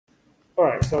All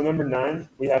right, so number 9,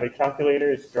 we have a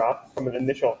calculator is dropped from an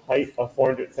initial height of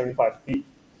 475 feet.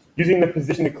 Using the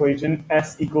position equation,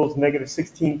 s equals negative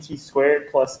 16t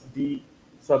squared plus v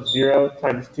sub 0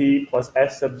 times t plus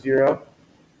s sub 0,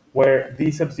 where v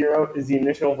sub 0 is the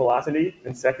initial velocity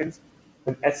in seconds,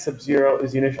 and s sub 0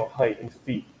 is the initial height in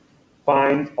feet.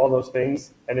 Find all those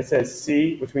things, and it says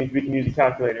c, which means we can use a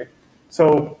calculator.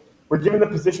 So we're given the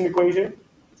position equation.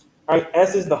 All right,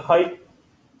 s is the height,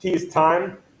 t is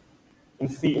time, in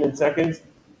feet and in seconds,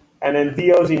 and then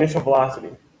VO is the initial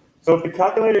velocity. So if the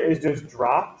calculator is just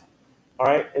dropped, all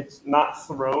right, it's not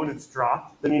thrown, it's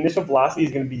dropped, then the initial velocity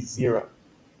is going to be 0.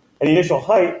 And the initial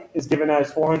height is given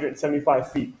as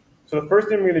 475 feet. So the first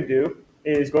thing I'm going to do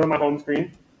is go to my home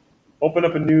screen, open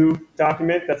up a new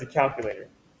document that's a calculator.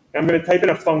 And I'm going to type in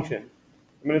a function.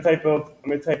 I'm going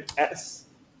to type s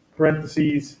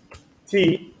parentheses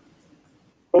t,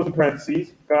 close the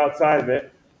parentheses, go outside of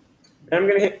it. And I'm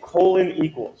going to hit colon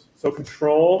equals. So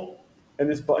control and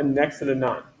this button next to the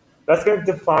 9. That's going to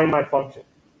define my function.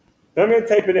 Then I'm going to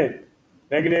type it in.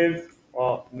 Negative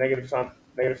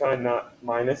sign, not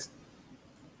minus.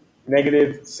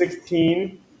 Negative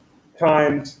 16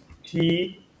 times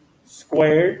t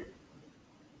squared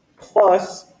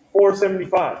plus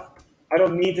 475. I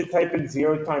don't need to type in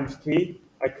 0 times t.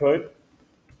 I could,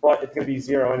 but it's going to be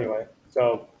 0 anyway.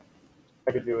 So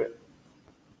I could do it.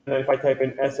 And then if I type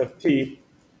in s of t,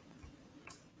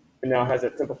 it now has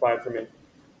it simplified for me.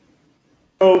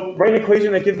 So write an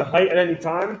equation that gives the height at any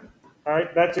time. All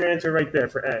right, that's your answer right there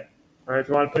for A. All right, if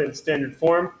you want to put it in standard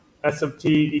form, s of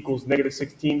t equals negative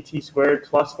 16 t squared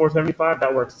plus 475,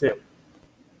 that works too.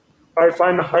 All right,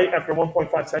 find the height after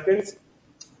 1.5 seconds.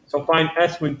 So find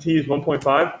s when t is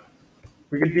 1.5.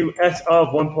 We can do s of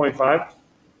 1.5,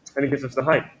 and it gives us the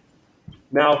height.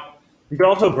 Now, you can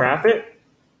also graph it.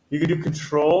 You can do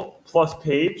control plus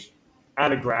page,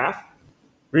 add a graph.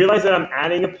 Realize that I'm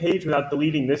adding a page without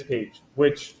deleting this page,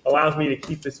 which allows me to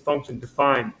keep this function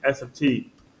defined, s of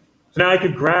t. So now I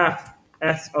could graph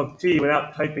s of t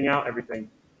without typing out everything.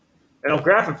 And it'll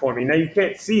graph it for me. Now you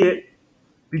can't see it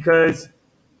because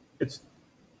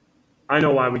I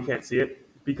know why we can't see it,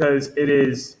 because it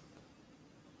is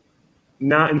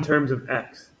not in terms of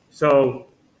x. So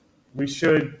we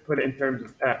should put it in terms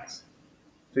of x.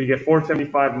 So you get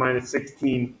 475 minus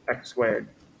 16x squared.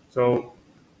 So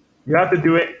you have to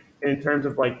do it in terms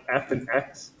of like f and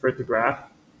x for it to graph.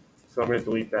 So I'm going to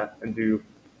delete that and do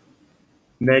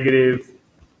negative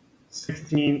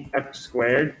 16x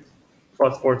squared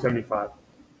plus 475.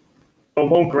 So it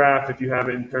won't graph if you have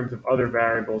it in terms of other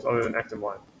variables other than x and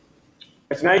y.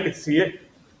 So now you can see it.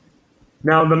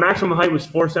 Now the maximum height was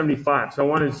 475. So I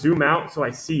want to zoom out so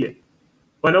I see it.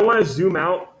 But I don't want to zoom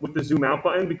out with the zoom out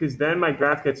button because then my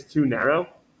graph gets too narrow.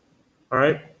 All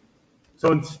right.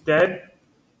 So instead,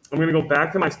 I'm going to go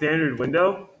back to my standard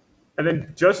window and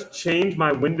then just change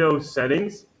my window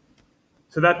settings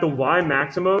so that the Y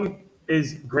maximum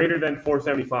is greater than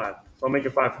 475. So I'll make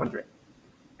it 500.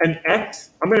 And X,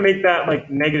 I'm going to make that like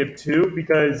 -2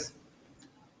 because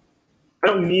I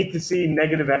don't need to see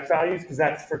negative X values because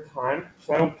that's for time.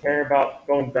 So I don't care about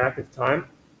going back with time.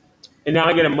 And now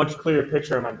I get a much clearer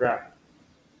picture of my graph.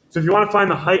 So if you want to find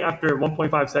the height after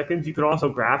 1.5 seconds, you could also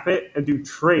graph it and do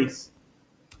trace.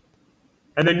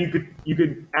 And then you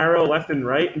could arrow left and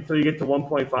right until you get to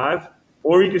 1.5.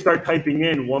 Or you can start typing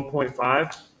in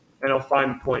 1.5 and it'll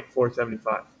find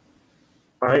 0.475.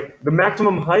 All right. The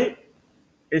maximum height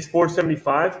is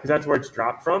 475 because that's where it's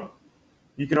dropped from.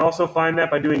 You can also find that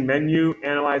by doing menu,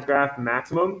 analyze graph,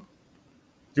 maximum,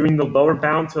 doing the lower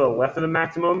bound to the left of the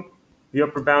maximum, the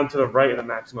upper bound to the right of the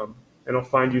maximum, and it'll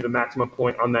find you the maximum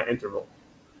point on that interval.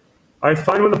 All right,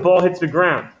 find when the ball hits the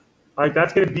ground. All right,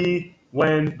 that's going to be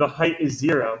when the height is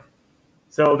 0.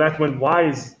 So that's when y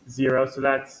is 0, so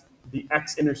that's the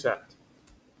x-intercept.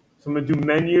 So I'm going to do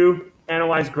menu,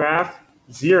 analyze graph,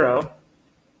 0,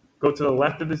 go to the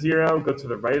left of the 0, go to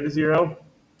the right of the 0,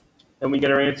 and we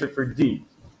get our answer for D.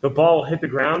 The ball will hit the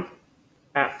ground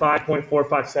at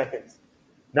 5.45 seconds.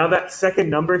 Now that second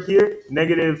number here,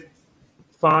 negative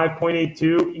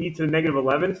 5.82 e to the negative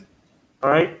 11th, all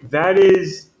right, that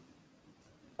is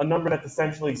a number that's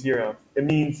essentially 0. It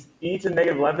means e to the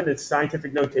negative 11 is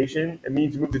scientific notation. It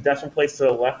means you move the decimal place to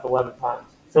the left 11 times.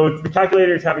 So the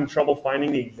calculator is having trouble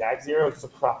finding the exact 0, it's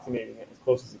approximating it as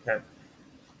close as it can.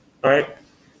 All right,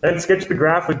 then sketch the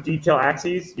graph with detail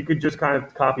axes. You could just kind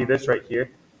of copy this right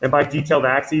here. And by detailed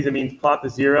axes, it means plot the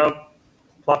 0,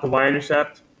 plot the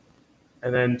y-intercept,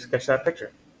 and then sketch that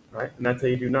picture. All right, and that's how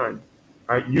you do 9.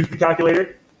 All right, use the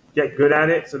calculator, get good at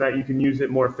it so that you can use it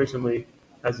more efficiently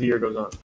as the year goes on.